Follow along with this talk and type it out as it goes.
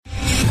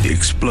The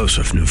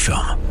explosive new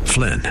film,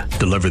 Flynn,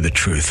 deliver the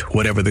truth,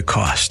 whatever the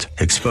cost,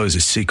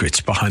 exposes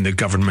secrets behind the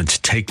government's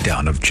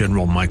takedown of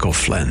General Michael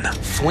Flynn.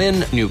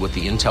 Flynn knew what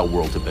the intel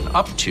world had been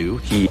up to.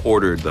 He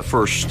ordered the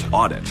first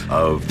audit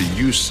of the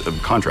use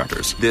of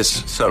contractors.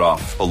 This set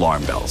off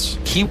alarm bells.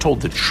 He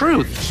told the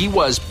truth. He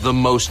was the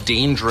most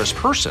dangerous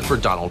person for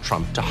Donald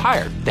Trump to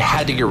hire. They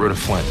had to get rid of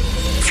Flynn.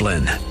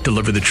 Flynn,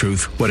 deliver the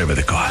truth, whatever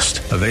the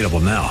cost. Available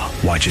now.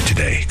 Watch it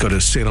today. Go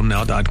to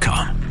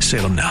salemnow.com.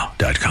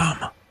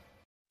 salemnow.com.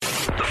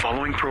 The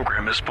following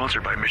program is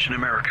sponsored by Mission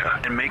America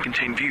and may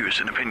contain views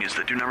and opinions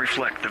that do not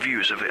reflect the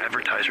views of the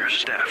advertisers,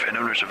 staff, and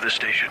owners of this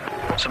station.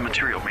 Some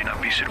material may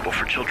not be suitable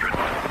for children.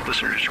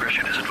 Listener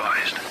discretion is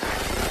advised.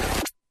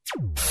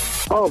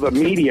 Oh, the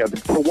media.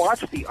 To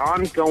watch the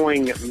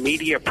ongoing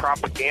media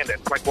propaganda,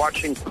 it's like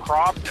watching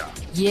Pravda.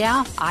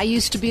 Yeah, I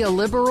used to be a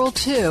liberal,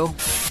 too.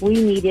 We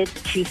needed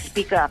to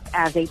speak up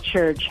as a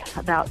church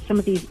about some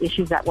of these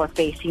issues that we're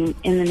facing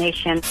in the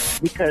nation.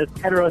 Because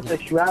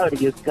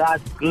heterosexuality is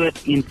God's good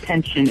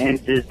intention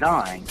and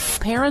design.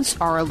 Parents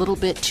are a little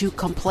bit too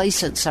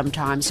complacent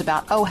sometimes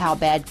about, oh, how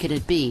bad can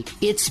it be?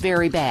 It's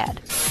very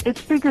bad.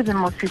 It's bigger than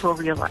most people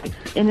realize.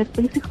 And it's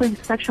basically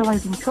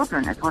sexualizing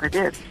children is what it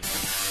is.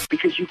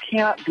 Because you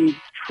can't be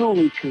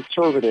truly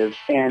conservative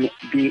and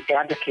be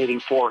advocating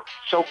for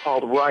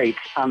so-called rights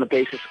on the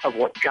basis of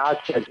what God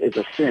says is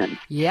a sin.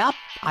 Yep,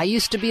 I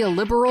used to be a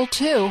liberal,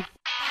 too.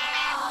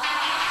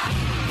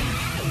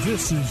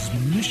 This is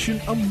Mission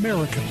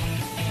America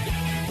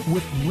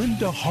with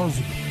Linda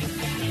Harvey.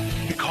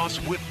 Because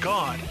with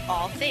God,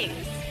 all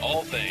things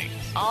are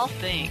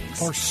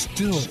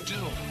still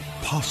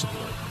possible.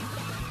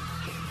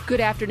 Good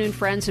afternoon,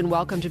 friends, and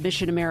welcome to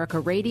Mission America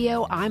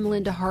Radio. I'm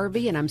Linda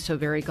Harvey, and I'm so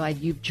very glad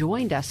you've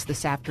joined us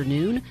this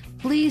afternoon.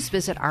 Please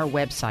visit our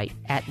website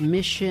at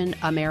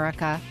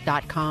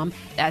missionamerica.com.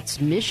 That's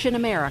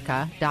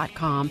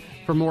missionamerica.com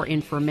for more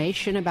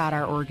information about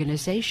our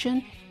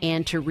organization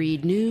and to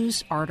read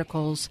news,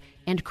 articles,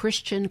 and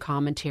Christian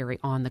commentary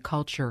on the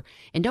culture.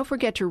 And don't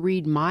forget to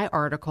read my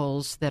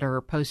articles that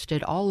are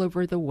posted all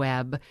over the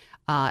web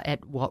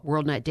at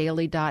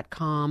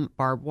worldnetdaily.com,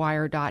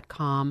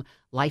 barbedwire.com,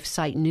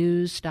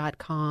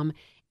 lifesitenews.com,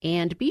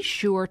 and be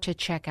sure to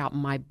check out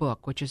my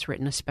book, which is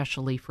written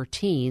especially for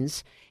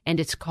teens, and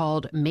it's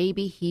called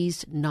Maybe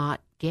He's Not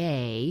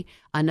Gay,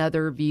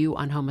 Another View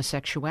on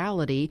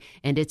Homosexuality,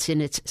 and it's in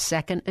its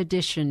second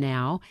edition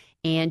now,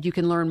 and you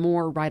can learn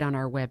more right on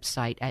our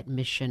website at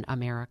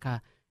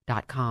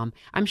missionamerica.com.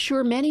 I'm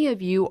sure many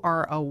of you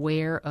are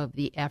aware of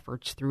the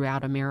efforts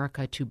throughout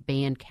America to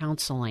ban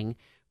counseling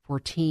for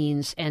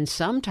teens and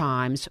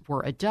sometimes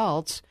for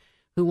adults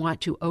who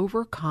want to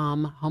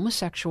overcome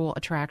homosexual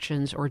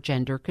attractions or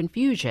gender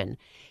confusion.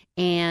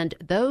 And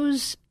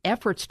those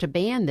efforts to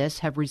ban this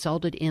have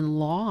resulted in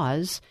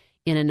laws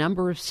in a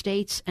number of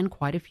states and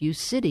quite a few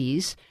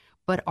cities.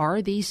 But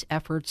are these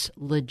efforts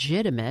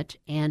legitimate,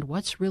 and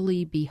what's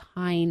really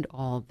behind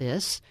all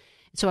this?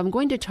 So I'm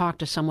going to talk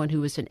to someone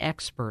who is an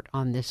expert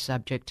on this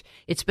subject.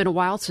 It's been a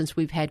while since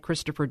we've had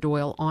Christopher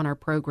Doyle on our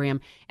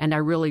program, and I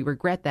really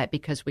regret that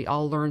because we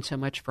all learned so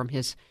much from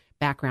his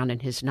background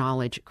and his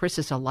knowledge. Chris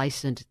is a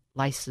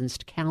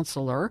licensed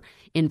counselor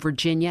in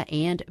Virginia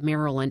and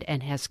Maryland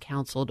and has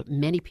counseled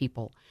many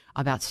people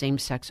about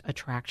same-sex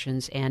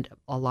attractions and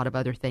a lot of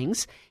other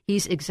things.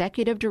 He's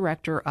executive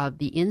director of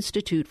the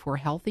Institute for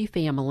Healthy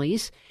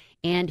Families,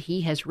 and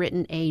he has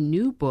written a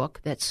new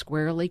book that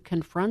squarely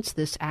confronts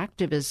this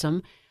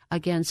activism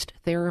against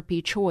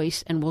therapy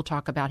choice, and we'll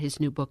talk about his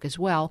new book as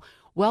well.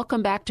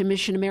 Welcome back to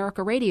Mission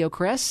America Radio,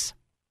 Chris.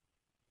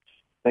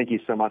 Thank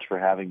you so much for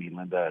having me,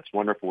 Linda. It's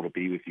wonderful to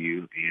be with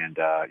you and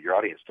your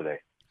audience today.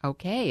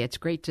 Okay, it's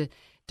great to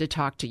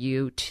talk to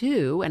you,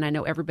 too, and I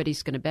know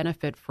everybody's going to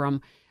benefit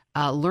from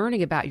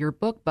learning about your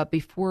book, but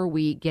before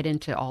we get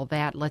into all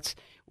that,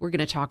 we're going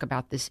to talk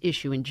about this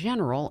issue in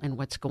general and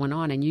what's going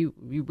on, and you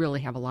really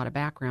have a lot of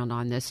background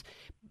on this.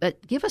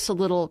 But give us a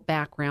little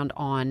background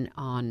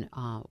on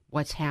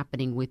what's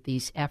happening with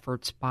these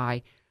efforts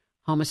by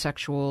the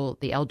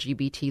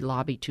LGBT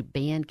lobby to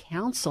ban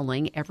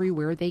counseling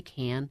everywhere they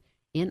can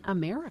in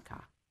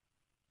America.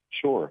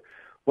 Sure.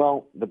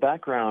 Well, the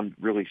background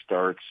really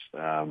starts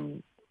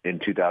in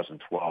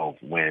 2012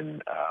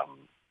 when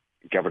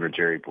Governor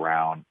Jerry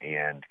Brown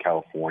and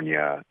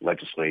California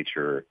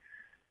legislature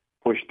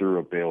pushed through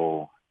a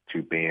bill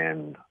to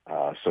ban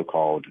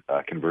so-called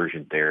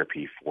conversion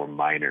therapy for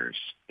minors.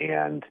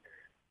 And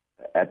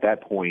at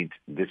that point,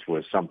 this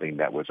was something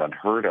that was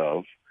unheard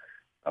of.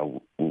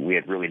 We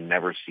had really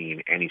never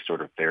seen any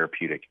sort of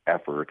therapeutic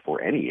effort for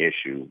any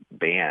issue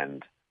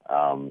banned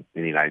in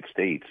the United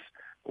States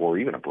or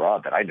even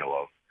abroad that I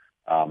know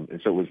of. And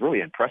so it was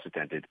really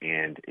unprecedented,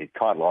 and it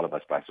caught a lot of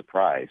us by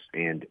surprise.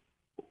 And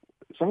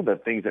some of the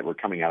things that were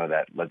coming out of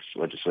that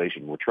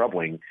legislation were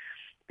troubling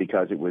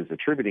because it was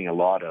attributing a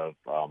lot of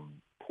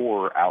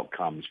poor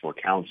outcomes for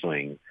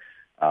counseling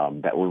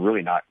that were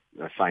really not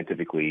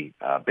scientifically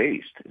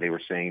based. They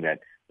were saying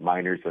that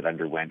minors that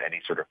underwent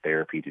any sort of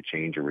therapy to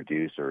change or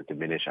reduce or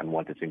diminish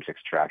unwanted same-sex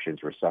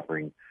attractions were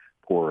suffering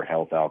poorer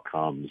health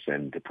outcomes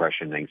and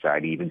depression,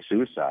 anxiety, even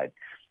suicide.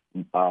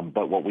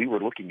 But what we were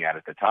looking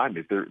at the time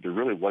is there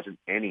really wasn't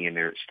any, and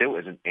there still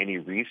isn't any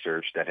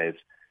research that has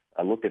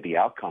looked at the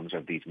outcomes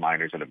of these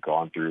minors that have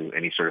gone through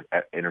any sort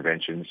of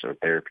interventions or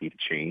therapy to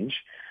change.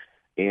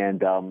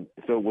 And so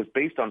it was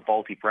based on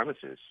faulty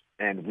premises.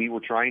 And we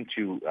were trying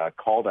to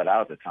call that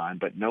out at the time,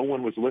 but no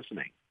one was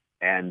listening.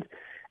 And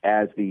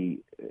as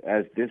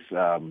this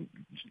kind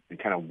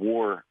of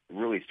war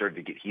really started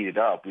to get heated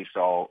up, we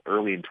saw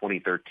early in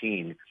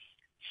 2013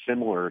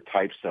 similar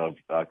types of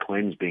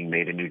claims being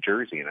made in New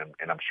Jersey.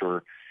 And I'm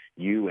sure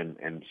you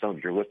and some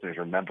of your listeners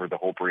remember the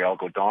whole Brielle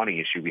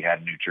Godani issue we had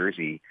in New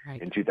Jersey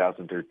in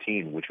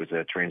 2013, which was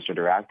a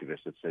transgender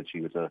activist that said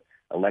she was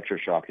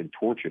electroshocked and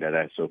tortured at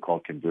a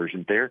so-called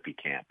conversion therapy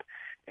camp.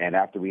 And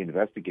after we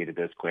investigated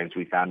those claims,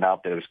 we found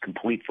out that it was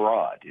complete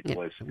fraud. It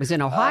was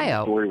in Ohio.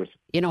 The story was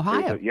in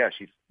Ohio.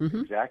 She's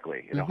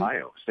exactly in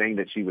Ohio, saying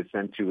that she was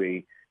sent to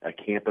a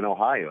camp in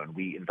Ohio, and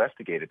we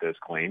investigated those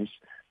claims,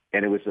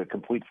 and it was a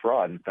complete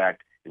fraud. In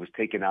fact, it was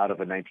taken out of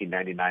a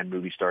 1999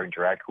 movie starring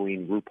drag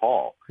queen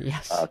RuPaul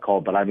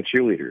called "But I'm a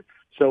Cheerleader."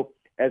 So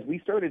as we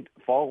started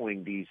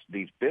following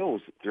these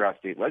bills throughout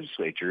state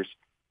legislatures,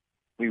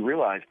 we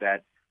realized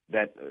that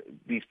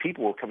these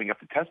people were coming up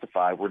to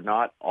testify were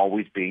not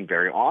always being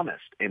very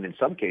honest. And in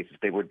some cases,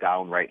 they were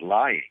downright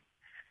lying.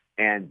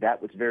 And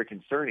that was very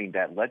concerning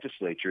that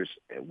legislatures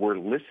were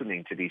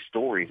listening to these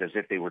stories as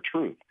if they were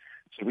truth.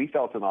 So we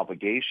felt an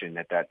obligation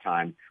at that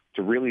time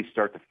to really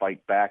start to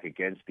fight back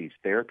against these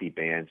therapy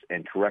bans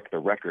and correct the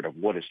record of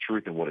what is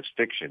truth and what is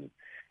fiction.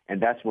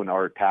 And that's when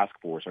our task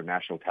force, our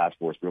national task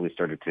force, really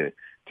started to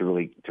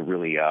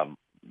really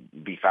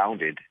be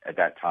founded at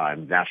that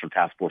time. National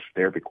Task Force for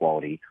Therapy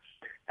Quality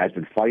has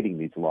been fighting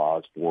these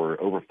laws for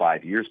over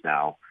 5 years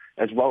now,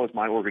 as well as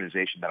my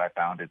organization that I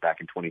founded back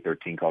in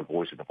 2013 called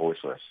Voice of the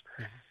Voiceless.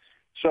 Mm-hmm.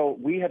 So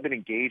we have been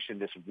engaged in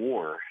this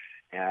war,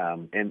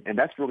 and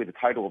that's really the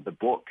title of the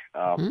book.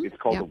 It's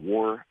called The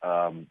War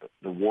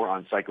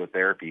on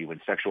Psychotherapy,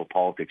 When Sexual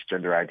Politics,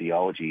 Gender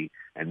Ideology,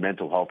 and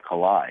Mental Health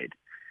Collide.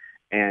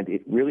 And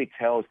it really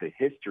tells the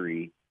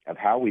history of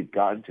how we've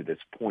gotten to this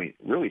point,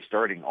 really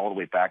starting all the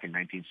way back in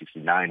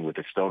 1969 with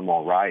the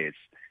Stonewall riots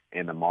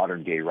and the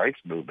modern gay rights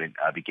movement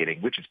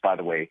beginning, which is, by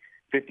the way,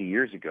 50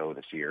 years ago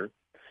this year.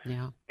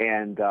 Yeah.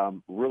 And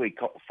really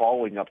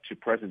following up to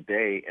present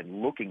day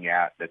and looking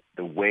at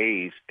the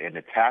ways and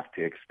the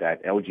tactics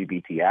that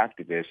LGBT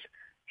activists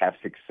have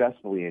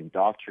successfully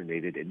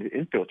indoctrinated and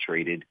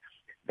infiltrated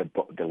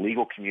the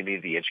legal community,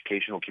 the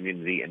educational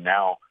community, and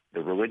now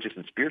the religious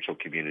and spiritual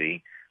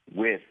community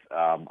with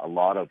a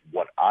lot of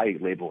what I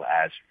label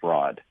as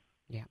fraud.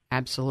 Yeah,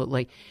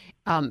 absolutely.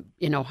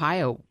 In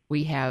Ohio,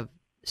 we have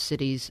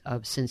cities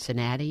of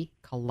Cincinnati,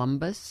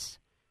 Columbus,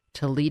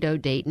 Toledo,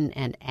 Dayton,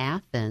 and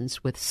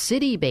Athens with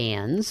city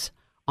bans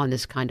on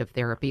this kind of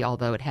therapy,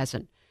 although it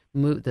hasn't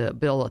moved. The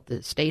bill at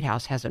the State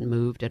House hasn't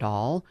moved at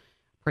all,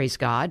 praise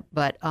God.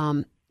 But,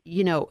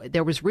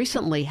 there was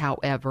recently,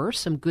 however,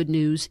 some good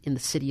news in the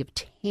city of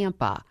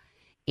Tampa,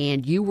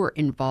 and you were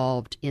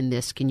involved in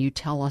this. Can you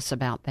tell us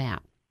about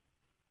that?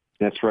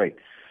 That's right.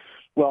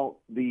 Well,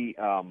 the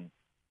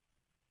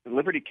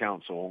Liberty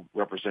Counsel,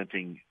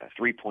 representing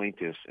 3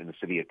 plaintiffs in the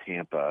city of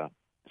Tampa,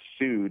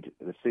 sued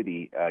the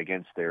city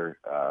against their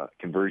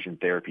conversion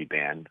therapy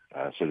ban,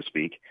 so to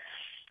speak.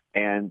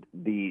 And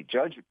the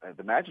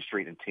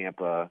magistrate in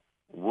Tampa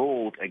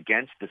ruled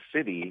against the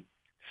city,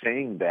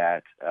 saying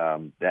that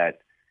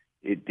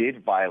it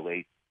did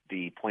violate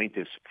the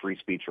plaintiff's free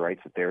speech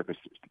rights, the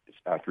therapist's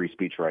free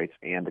speech rights,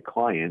 and the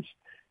client's,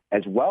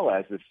 as well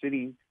as the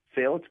city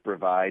failed to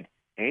provide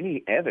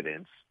any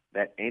evidence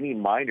that any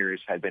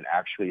minors had been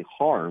actually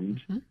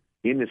harmed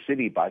in the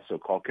city by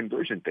so-called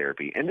conversion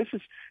therapy. And this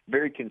is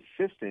very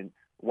consistent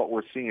what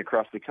we're seeing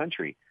across the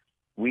country.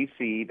 We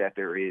see that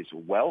there is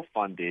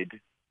well-funded,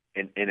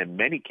 and in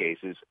many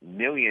cases, $1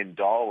 million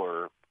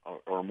or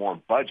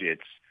more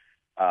budgets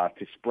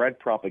to spread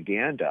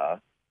propaganda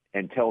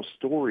and tell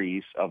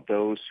stories of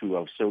those who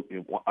have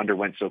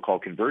underwent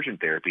so-called conversion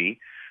therapy.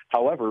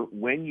 However,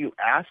 when you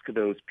ask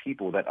those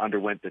people that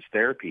underwent this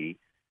therapy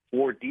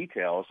for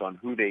details on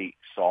who they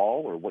saw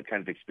or what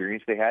kind of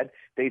experience they had,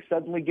 they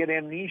suddenly get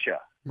amnesia.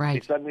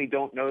 Right. They suddenly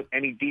don't know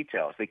any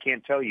details. They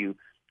can't tell you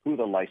who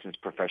the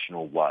licensed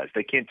professional was.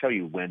 They can't tell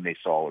you when they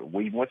saw it,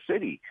 in what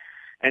city.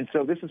 And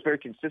so this is very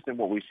consistent with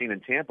what we've seen in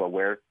Tampa,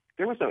 where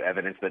there was no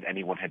evidence that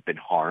anyone had been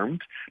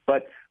harmed.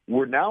 But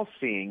we're now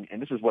seeing,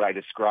 and this is what I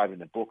describe in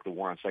the book, The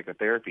War on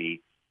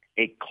Psychotherapy,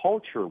 a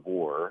culture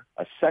war,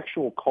 a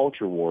sexual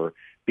culture war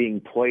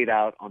being played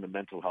out on the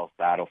mental health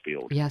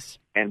battlefield. Yes.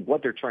 And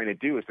what they're trying to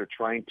do is they're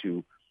trying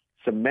to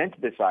cement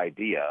this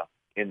idea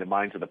in the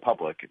minds of the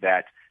public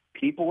that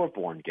people are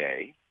born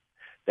gay,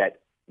 that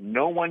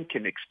no one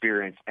can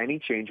experience any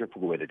change or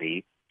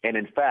fluidity, and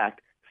in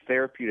fact,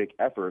 therapeutic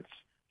efforts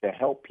to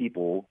help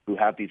people who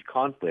have these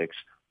conflicts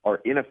are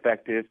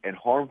ineffective and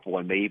harmful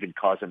and may even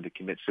cause them to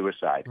commit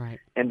suicide. Right.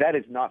 And that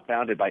is not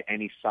founded by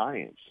any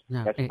science.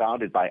 No, That's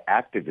founded by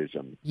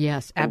activism.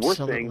 Yes, and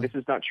absolutely. we're saying this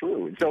is not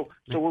true. And so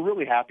we're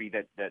really happy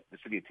that the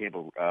city of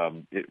Tampa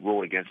it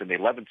ruled against in the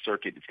 11th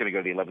Circuit. It's going to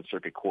go to the 11th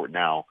Circuit Court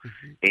now,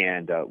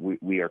 and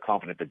we are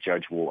confident the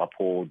judge will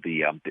uphold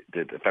the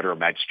federal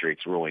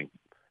magistrate's ruling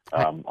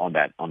on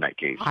that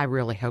case. I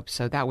really hope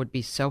so. That would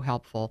be so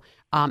helpful.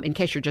 In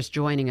case you're just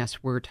joining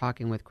us, we're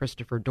talking with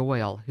Christopher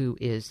Doyle, who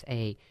is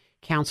a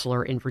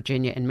counselor in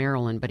Virginia and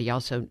Maryland, but he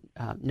also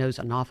knows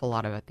an awful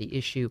lot about the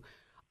issue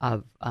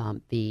of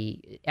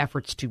the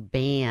efforts to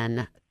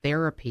ban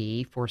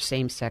therapy for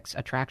same-sex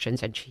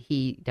attractions, and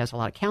he does a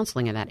lot of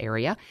counseling in that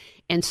area.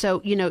 And so,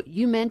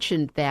 you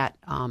mentioned that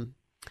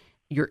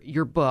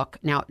your book.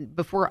 Now,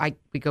 before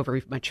we go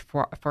very much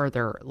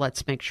further,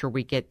 let's make sure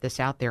we get this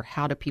out there.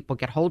 How do people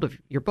get hold of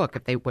your book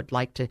if they would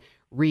like to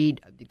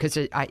read? Because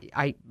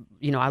I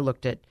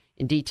looked at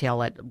in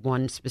detail at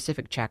one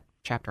specific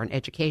chapter on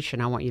education.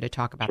 I want you to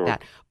talk about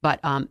that. But,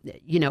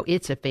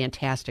 it's a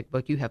fantastic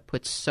book. You have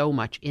put so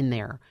much in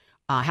there.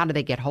 How do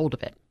they get hold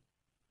of it?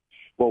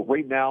 Well,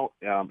 right now,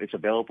 it's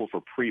available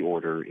for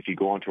pre-order. If you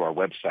go onto our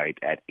website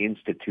at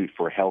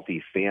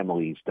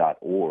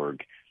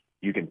instituteforhealthyfamilies.org,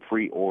 you can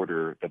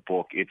pre-order the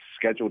book. It's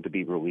scheduled to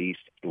be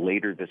released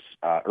later this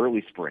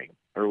early spring.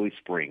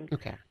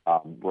 Okay.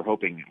 We're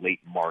hoping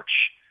late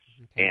March.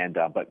 And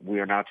but we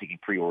are now taking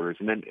pre-orders,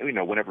 and then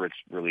whenever it's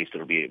released,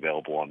 it'll be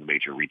available on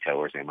major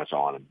retailers,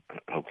 Amazon,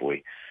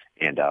 hopefully,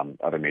 and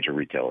other major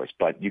retailers.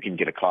 But you can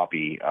get a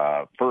copy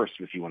first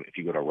if you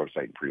go to our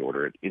website and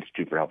pre-order at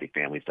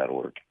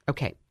instituteforhealthyfamilies.org.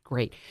 Okay,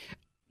 great.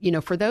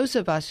 For those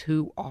of us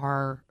who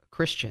are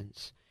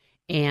Christians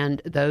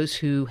and those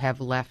who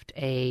have left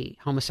a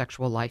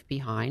homosexual life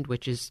behind,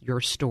 which is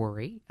your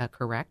story,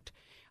 correct?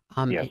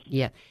 Yes.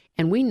 Yeah,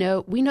 and we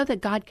know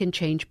that God can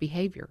change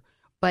behavior,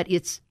 but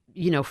it's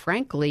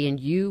frankly,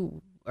 and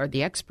you are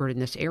the expert in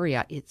this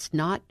area, it's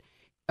not,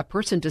 a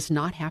person does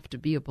not have to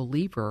be a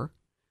believer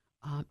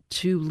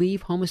to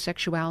leave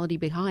homosexuality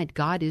behind.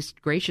 God is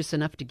gracious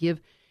enough to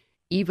give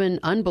even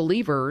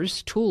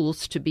unbelievers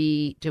tools to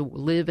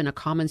live in a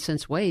common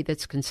sense way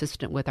that's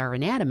consistent with our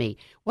anatomy.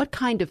 What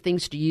kind of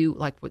things do you,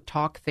 like with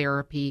talk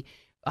therapy,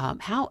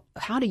 how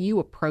do you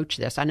approach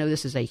this? I know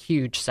this is a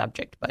huge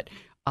subject, but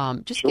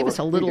just give us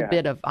a little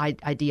bit of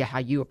idea how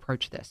you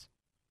approach this.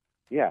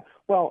 Yeah,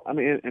 well, I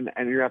mean, and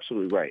you're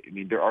absolutely right. I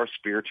mean, there are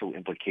spiritual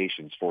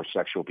implications for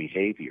sexual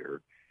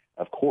behavior,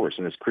 of course,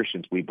 and as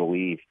Christians, we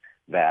believe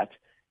that.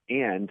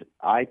 And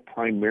I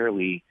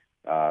primarily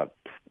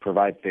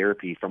provide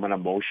therapy from an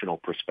emotional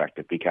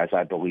perspective because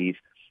I believe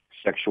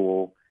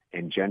sexual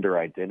and gender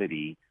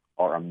identity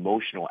are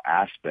emotional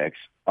aspects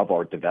of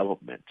our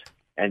development.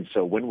 And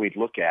so when we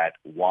look at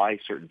why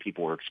certain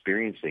people are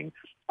experiencing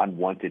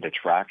unwanted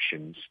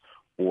attractions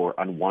or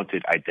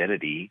unwanted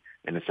identity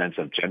in the sense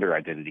of gender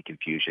identity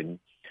confusion,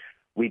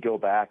 we go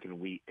back and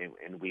we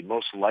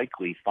most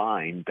likely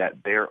find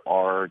that there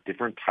are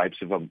different types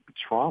of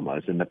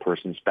traumas in the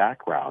person's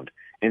background.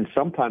 And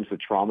sometimes the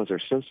traumas are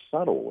so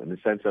subtle in the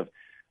sense of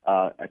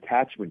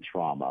attachment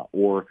trauma,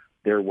 or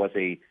there was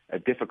a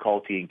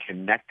difficulty in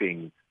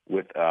connecting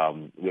with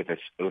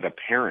a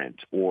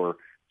parent or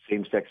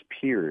same-sex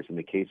peers. In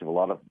the case of a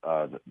lot of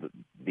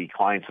the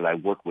clients that I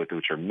work with,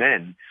 which are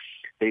men,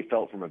 they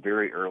felt from a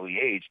very early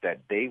age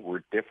that they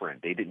were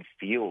different. They didn't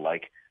feel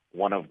like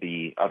one of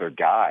the other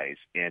guys,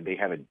 and they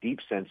have a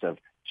deep sense of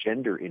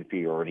gender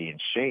inferiority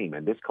and shame,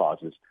 and this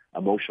causes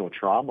emotional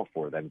trauma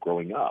for them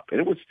growing up.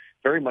 And it was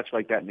very much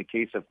like that in the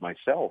case of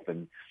myself.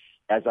 And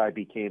as I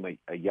became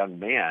a young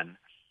man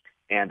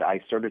and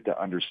I started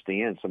to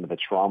understand some of the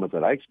traumas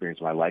that I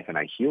experienced in my life and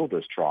I healed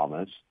those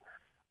traumas,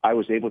 I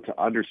was able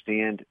to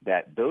understand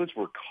that those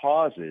were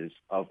causes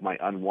of my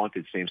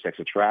unwanted same-sex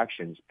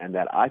attractions and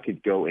that I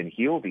could go and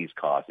heal these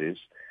causes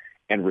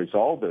and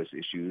resolve those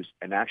issues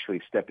and actually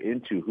step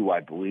into who I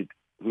believed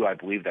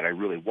that I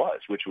really was,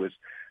 which was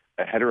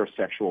a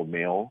heterosexual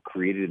male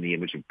created in the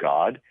image of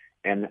God.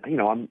 And,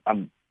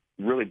 I'm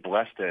really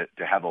blessed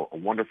to have a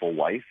wonderful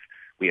wife.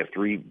 We have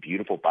 3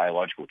 beautiful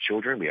biological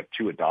children. We have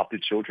 2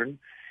 adopted children.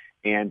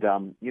 And,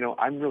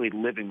 I'm really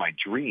living my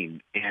dream.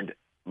 And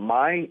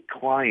my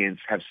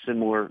clients have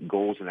similar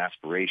goals and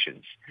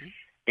aspirations.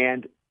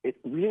 And it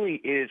really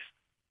is,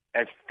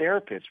 as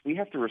therapists, we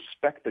have to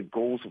respect the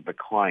goals of the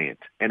client.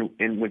 And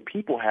when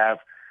people have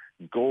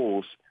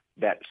goals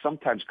that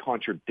sometimes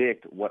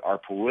contradict what our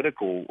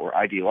political or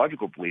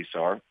ideological beliefs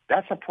are,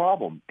 that's a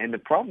problem. And the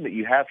problem that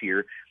you have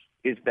here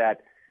is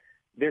that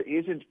there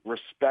isn't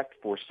respect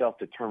for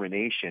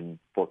self-determination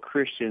for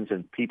Christians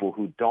and people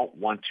who don't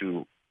want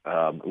to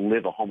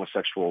live a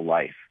homosexual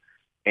life.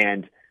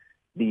 And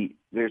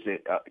there's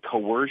a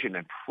coercion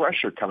and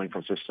pressure coming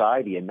from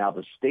society and now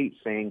the state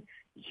saying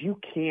you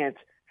can't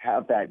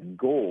have that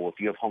goal if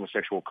you have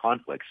homosexual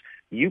conflicts.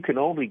 You can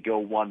only go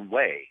one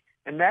way.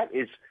 And that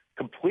is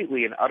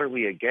completely and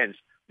utterly against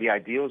the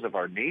ideals of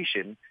our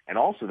nation and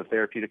also the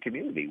therapeutic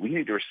community. We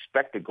need to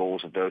respect the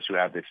goals of those who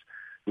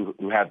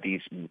have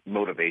these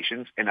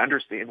motivations and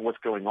understand what's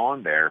going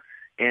on there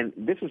And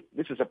this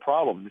is a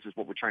problem. This is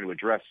what we're trying to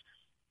address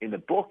in the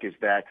book, is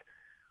that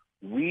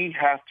we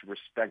have to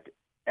respect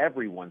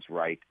everyone's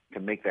right to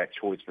make that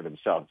choice for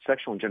themselves.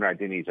 Sexual and gender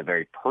identity is a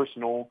very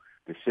personal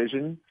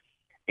decision,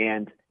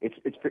 and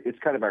it's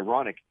kind of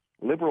ironic.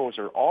 Liberals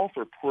are all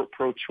for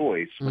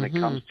pro-choice when it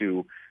comes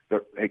to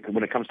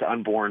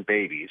unborn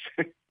babies.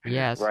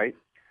 Yes. Right?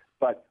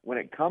 But when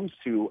it comes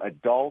to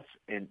adults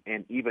and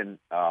even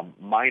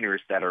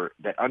minors that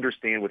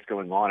understand what's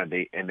going on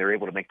and they're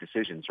able to make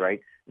decisions,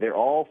 right? They're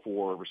all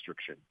for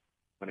restriction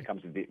when it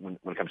comes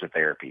to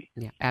therapy.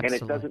 Yeah, absolutely.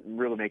 And it doesn't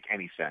really make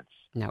any sense.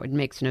 No, it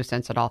makes no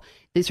sense at all.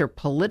 These are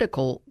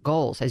political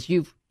goals, as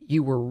you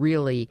were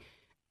really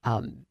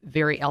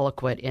very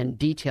eloquent and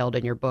detailed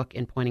in your book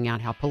in pointing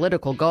out how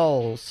political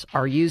goals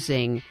are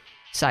using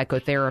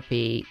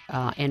psychotherapy,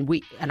 and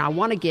I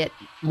want to get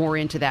more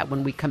into that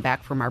when we come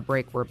back from our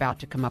break. We're about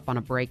to come up on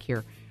a break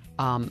here,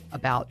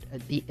 about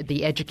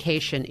the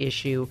education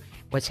issue,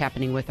 what's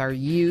happening with our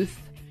youth,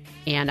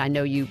 and I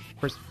know you've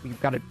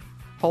got a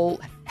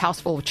whole house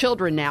full of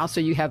children now,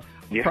 so you have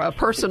a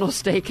personal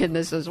stake in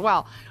this as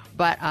well.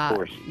 But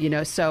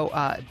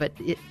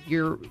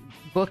your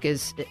book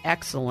is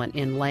excellent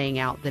in laying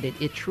out that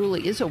it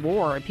truly is a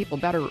war, and people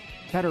better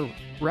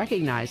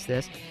recognize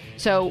this.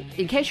 So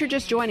in case you're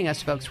just joining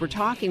us, folks, we're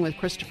talking with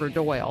Christopher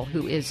Doyle,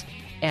 who is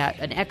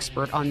an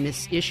expert on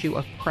this issue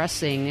of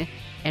pressing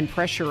and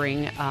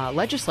pressuring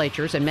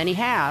legislatures, and many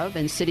have,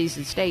 in cities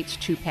and states,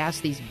 to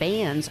pass these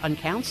bans on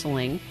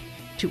counseling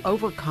to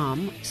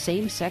overcome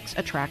same-sex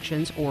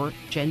attractions or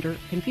gender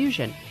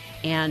confusion.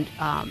 And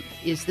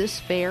is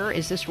this fair?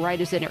 Is this right?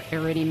 Is there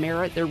any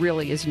merit? There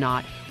really is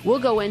not. We'll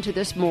go into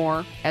this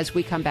more as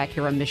we come back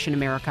here on Mission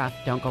America.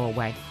 Don't go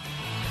away.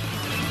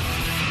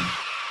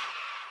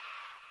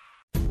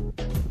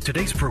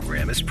 Today's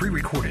program is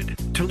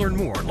pre-recorded. To learn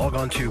more, log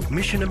on to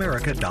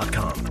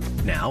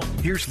missionamerica.com. Now,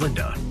 here's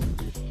Linda.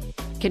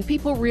 Can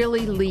people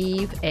really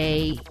leave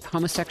a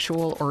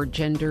homosexual or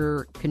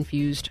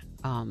gender-confused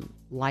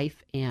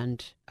life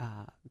and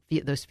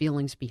those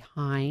feelings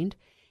behind?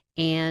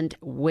 And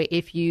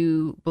if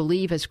you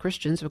believe as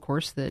Christians, of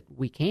course, that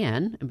we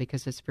can,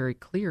 because it's very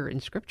clear in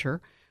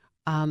Scripture,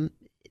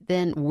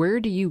 then where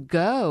do you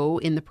go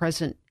in the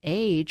present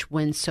age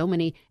when so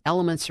many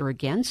elements are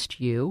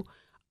against you?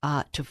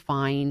 To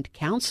find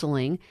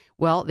counseling?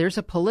 Well, there's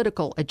a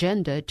political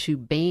agenda to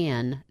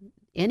ban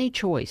any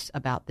choice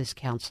about this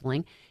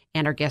counseling,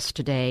 and our guest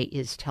today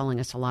is telling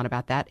us a lot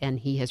about that, and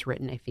he has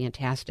written a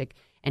fantastic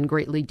and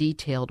greatly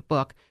detailed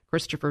book.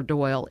 Christopher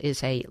Doyle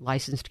is a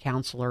licensed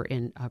counselor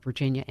in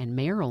Virginia and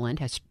Maryland,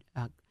 has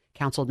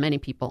counseled many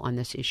people on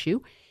this issue.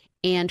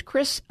 And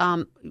Chris,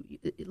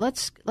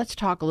 let's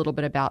talk a little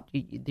bit about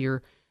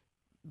your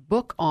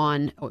book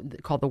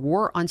called The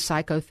War on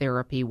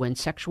Psychotherapy: When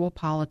Sexual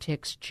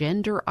Politics,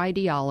 Gender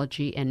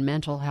Ideology, and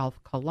Mental Health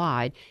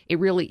Collide. It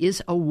really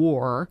is a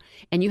war,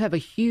 and you have a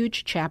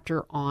huge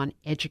chapter on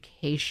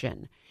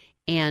education.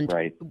 And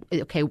right.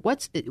 Okay,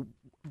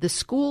 the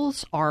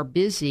schools are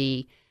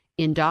busy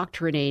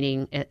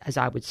indoctrinating, as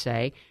I would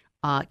say,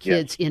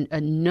 kids in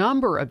a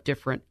number of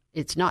different.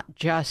 It's not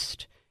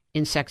just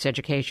in sex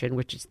education,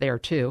 which is there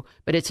too,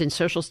 but it's in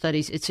social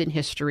studies, it's in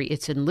history,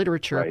 it's in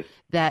literature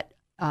that.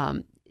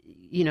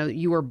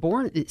 You are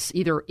born, it's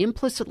either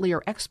implicitly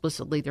or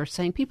explicitly, they're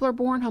saying people are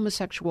born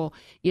homosexual,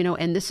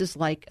 and this is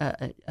like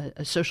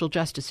a social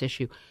justice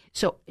issue.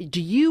 So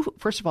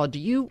first of all, do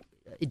you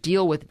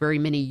deal with very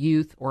many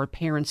youth or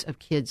parents of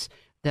kids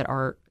that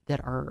are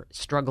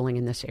struggling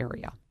in this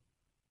area?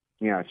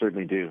 Yeah, I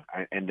certainly do.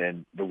 And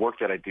then the work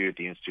that I do at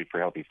the Institute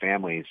for Healthy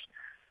Families,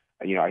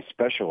 I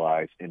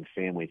specialize in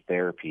family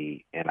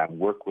therapy, and I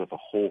work with a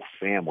whole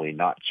family,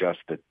 not just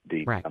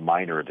the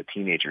minor or the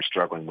teenager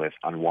struggling with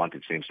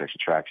unwanted same-sex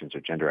attractions or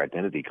gender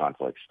identity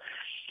conflicts.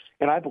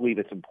 And I believe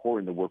it's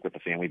important to work with the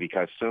family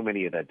because so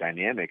many of the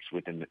dynamics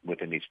within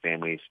these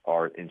families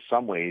are in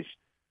some ways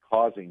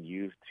causing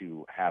youth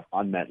to have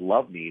unmet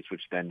love needs,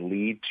 which then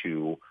lead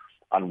to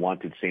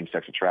unwanted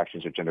same-sex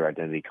attractions or gender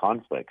identity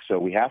conflicts. So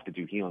we have to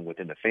do healing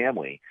within the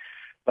family.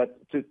 But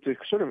to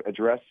sort of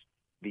address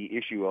the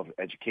issue of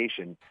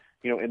education,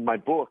 in my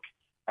book,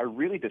 I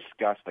really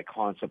discuss the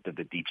concept of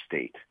the deep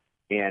state.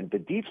 And the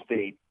deep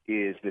state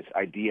is this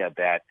idea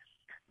that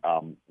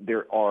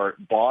there are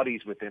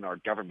bodies within our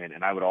government,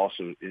 and I would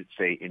also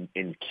say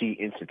in key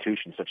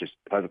institutions such as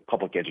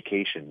public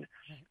education,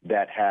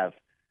 that have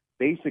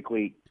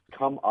basically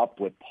come up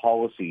with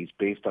policies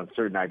based on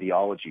certain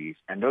ideologies.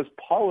 And those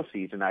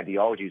policies and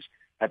ideologies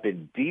have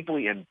been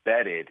deeply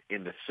embedded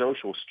in the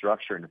social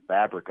structure and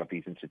fabric of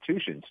these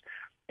institutions.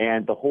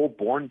 And the whole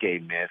born gay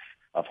myth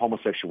of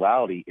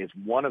homosexuality is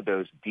one of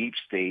those deep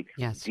state,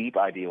 deep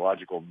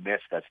ideological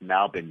myths that's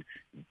now been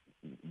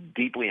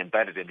deeply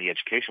embedded in the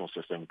educational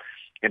system.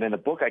 And in the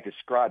book, I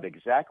describe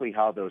exactly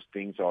how those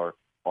things are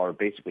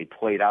basically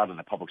played out in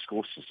the public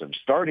school system,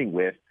 starting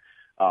with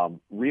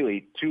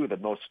really two of the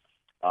most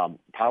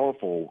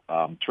powerful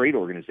trade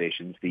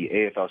organizations, the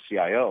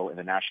AFL-CIO and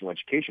the National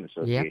Education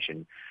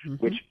Association,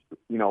 which,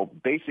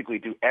 basically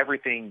do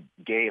everything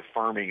gay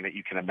affirming that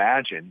you can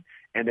imagine.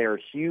 And they're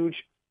a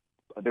huge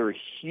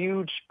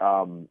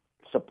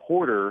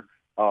supporter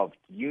of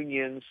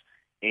unions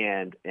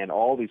and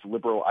all these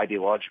liberal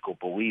ideological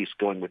beliefs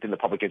going within the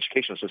public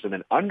educational system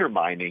and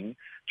undermining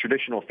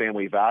traditional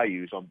family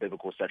values on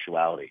biblical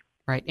sexuality.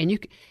 Right.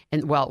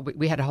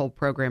 We had a whole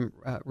program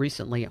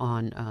recently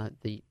on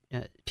the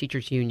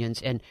teachers'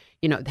 unions and,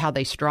 how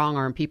they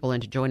strong-arm people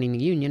into joining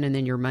the union, and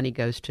then your money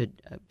goes to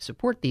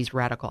support these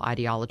radical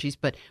ideologies.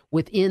 But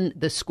within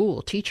the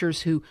school,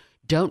 teachers who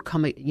don't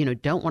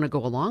want to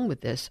go along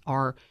with this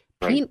are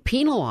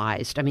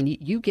penalized. I mean,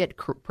 you get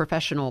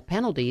professional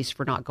penalties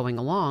for not going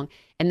along,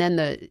 and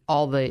then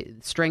all the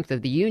strength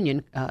of the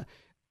union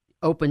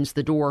opens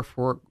the door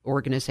for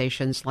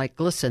organizations like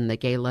GLSEN, the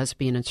Gay,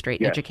 Lesbian, and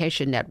Straight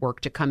Education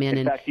Network, to come in.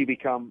 In fact, you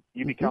become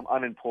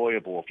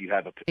unemployable if you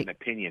have an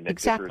opinion that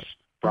differs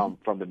from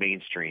the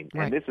mainstream.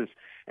 Right.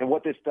 And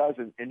what this does,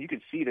 and you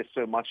can see this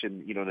so much in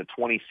the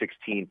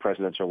 2016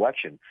 presidential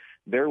election.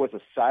 There was a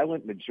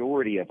silent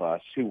majority of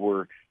us who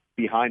were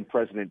behind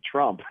President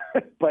Trump,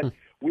 but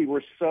we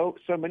were so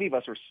many of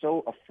us are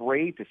so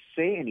afraid to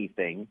say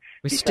anything.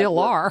 We still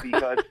are.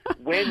 Because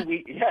when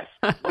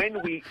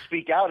we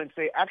speak out and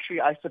say,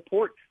 actually, I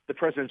support the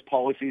president's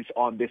policies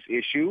on this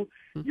issue,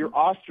 you're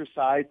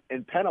ostracized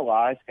and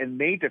penalized and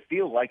made to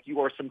feel like you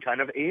are some kind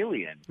of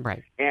alien.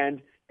 Right.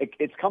 And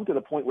it's come to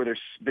the point where there's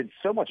been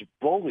so much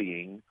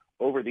bullying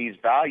over these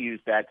values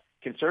that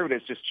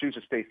conservatives just choose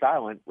to stay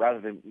silent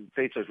rather than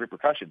face those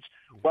repercussions.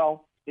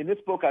 Well, in this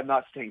book, I'm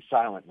not staying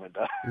silent,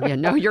 Linda. Yeah,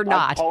 no, you're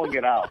not. I'm calling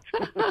it out.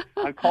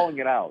 I'm calling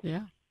it out.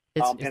 Yeah.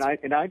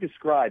 And I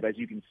describe, as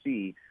you can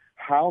see,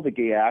 how the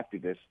gay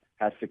activists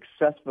have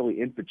successfully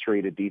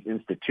infiltrated these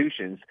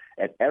institutions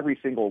at every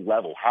single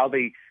level, how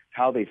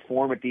they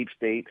form a deep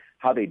state,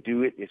 how they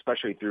do it,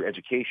 especially through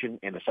education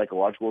and the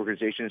psychological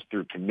organizations,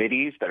 through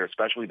committees that are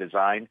specially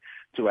designed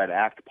to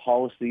enact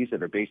policies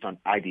that are based on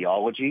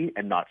ideology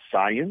and not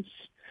science.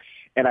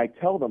 And I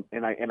tell them,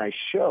 and I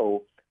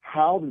show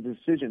how the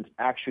decisions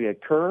actually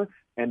occur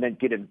and then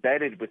get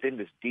embedded within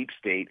this deep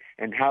state,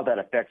 and how that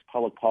affects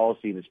public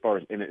policy as far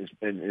as when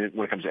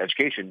it comes to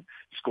education,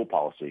 school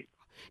policy.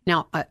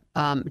 Now,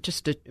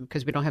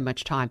 because we don't have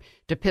much time,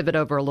 to pivot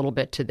over a little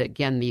bit to the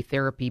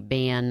therapy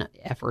ban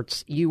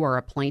efforts, you are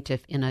a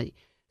plaintiff in a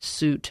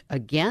suit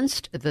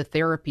against the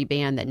therapy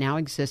ban that now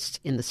exists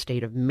in the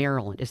state of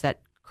Maryland. Is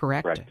that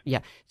correct? Correct. Yeah.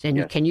 And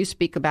yes. Can you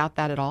speak about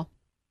that at all?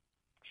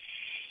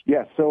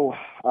 Yeah. So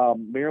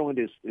Maryland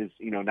is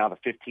now the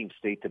 15th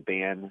state to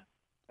ban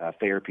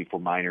therapy for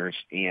minors,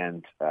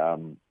 and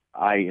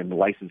I am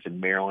licensed in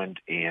Maryland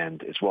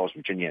and as well as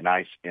Virginia, and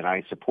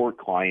I support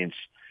clients.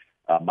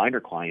 Minor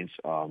clients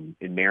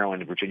in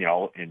Maryland and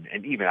Virginia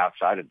and even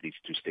outside of these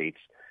two states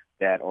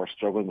that are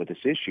struggling with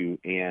this issue.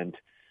 And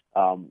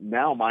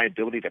now my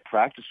ability to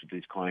practice with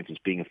these clients is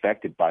being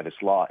affected by this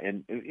law.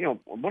 And,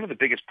 one of the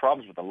biggest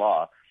problems with the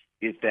law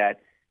is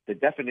that the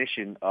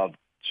definition of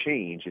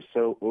change is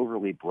so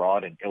overly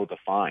broad and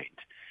ill-defined.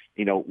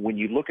 When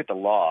you look at the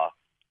law,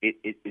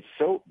 it's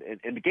so,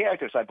 and the gay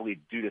activists, I believe,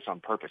 do this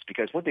on purpose,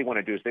 because what they want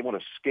to do is they want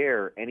to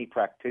scare any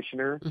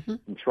practitioner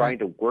from trying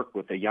to work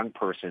with a young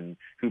person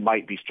who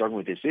might be struggling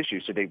with this issue.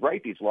 So they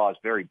write these laws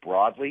very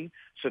broadly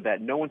so that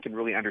no one can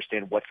really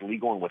understand what's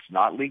legal and what's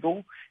not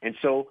legal. And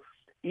so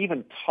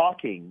even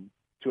talking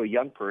to a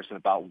young person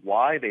about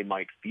why they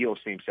might feel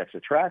same-sex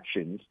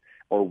attractions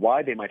or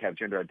why they might have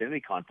gender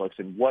identity conflicts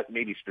and what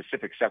maybe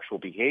specific sexual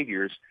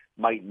behaviors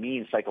might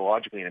mean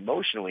psychologically and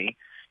emotionally,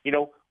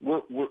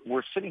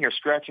 we're sitting here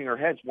scratching our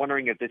heads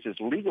wondering if this is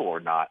legal or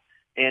not,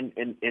 and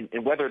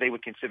whether they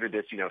would consider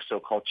this,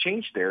 so-called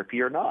change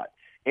therapy or not.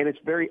 And it's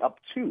very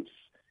obtuse.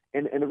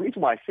 And the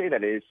reason why I say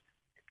that is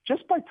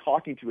just by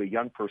talking to a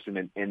young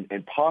person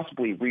and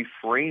possibly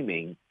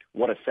reframing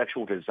what a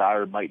sexual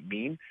desire might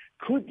mean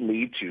could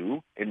lead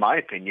to, in my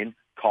opinion,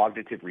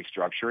 cognitive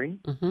restructuring,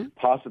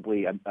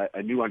 possibly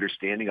a new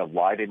understanding of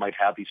why they might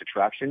have these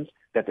attractions,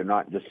 that they're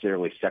not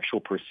necessarily sexual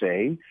per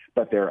se,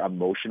 but they're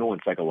emotional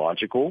and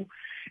psychological.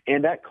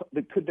 And that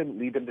could then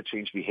lead them to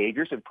change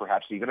behaviors and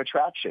perhaps even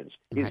attractions.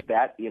 Right. Is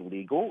that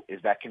illegal?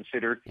 Is that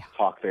considered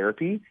talk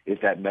therapy? Is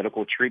that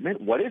medical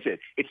treatment? What is it?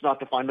 It's not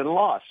defined in the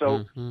law.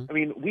 So,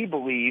 we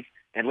believe,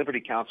 and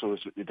Liberty Counsel is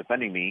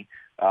defending me,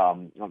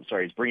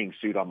 is bringing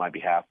suit on my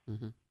behalf.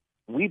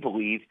 We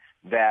believe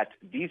that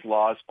these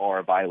laws are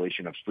a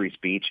violation of free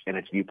speech and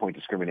it's viewpoint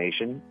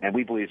discrimination, and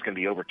we believe it's going to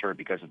be overturned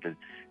because of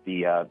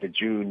the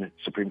June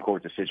Supreme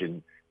Court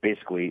decision,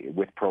 basically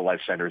with pro-life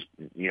centers,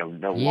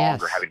 no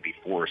longer having to be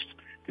forced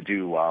to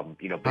do,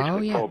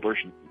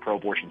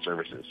 pro-abortion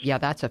services. Yeah,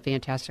 that's a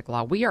fantastic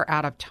law. We are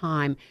out of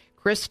time.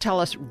 Chris, tell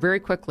us very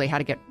quickly how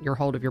to get your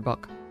hold of your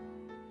book.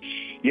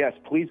 Yes,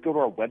 please go to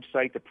our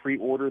website to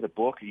pre-order the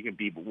book. You can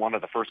be one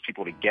of the first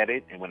people to get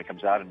it. And when it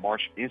comes out in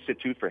March,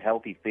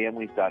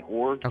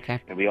 instituteforhealthyfamilies.org. Okay.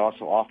 And we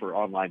also offer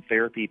online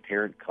therapy,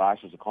 parent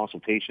classes and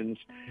consultations,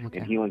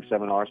 and healing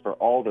seminars for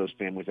all those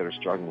families that are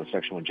struggling with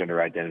sexual and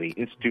gender identity.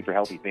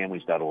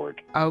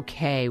 instituteforhealthyfamilies.org.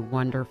 Okay,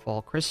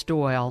 wonderful. Chris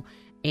Doyle.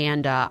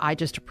 And I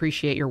just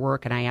appreciate your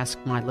work, and I ask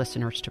my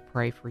listeners to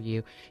pray for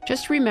you.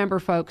 Just remember,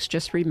 folks,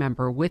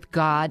 with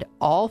God,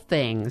 all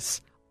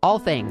things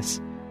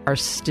are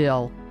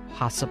still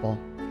possible.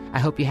 I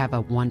hope you have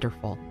a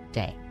wonderful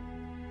day.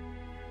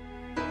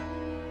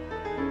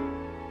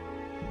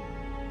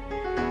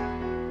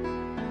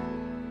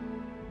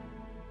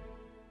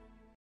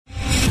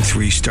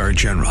 Three-star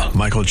General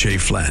Michael J.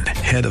 Flynn,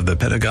 head of the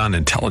Pentagon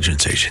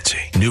Intelligence Agency,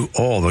 knew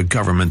all the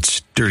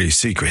government's dirty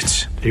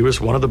secrets. He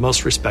was one of the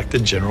most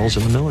respected generals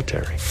in the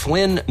military.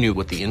 Flynn knew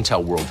what the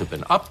intel world had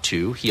been up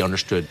to. He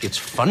understood its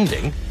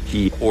funding.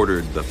 He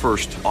ordered the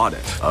first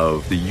audit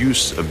of the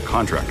use of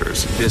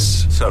contractors.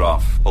 This set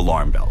off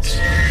alarm bells.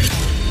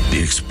 The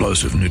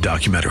explosive new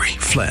documentary,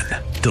 Flynn,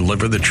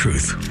 Deliver the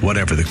Truth,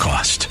 Whatever the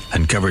Cost,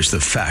 uncovers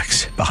the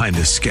facts behind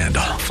this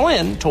scandal.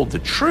 Flynn told the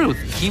truth.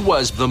 He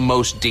was the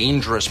most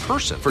dangerous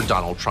person for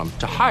Donald Trump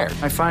to hire.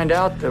 I find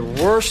out the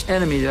worst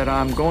enemy that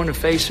I'm going to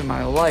face in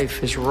my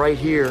life is right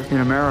here in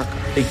America.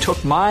 They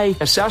took my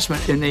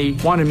assessment and they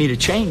wanted me to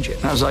change it.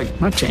 And I was like, I'm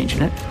not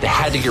changing it. They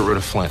had to get rid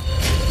of Flynn.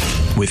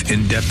 With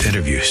in-depth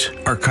interviews,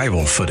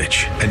 archival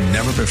footage, and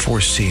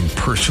never-before-seen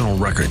personal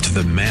records of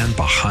the man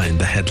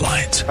behind the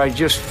headlines. I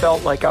just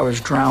felt like I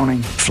was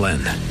drowning. Flynn,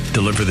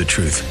 Deliver the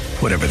Truth,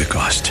 Whatever the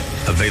Cost.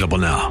 Available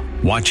now.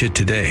 Watch it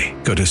today.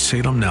 Go to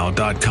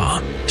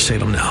salemnow.com.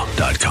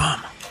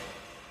 salemnow.com.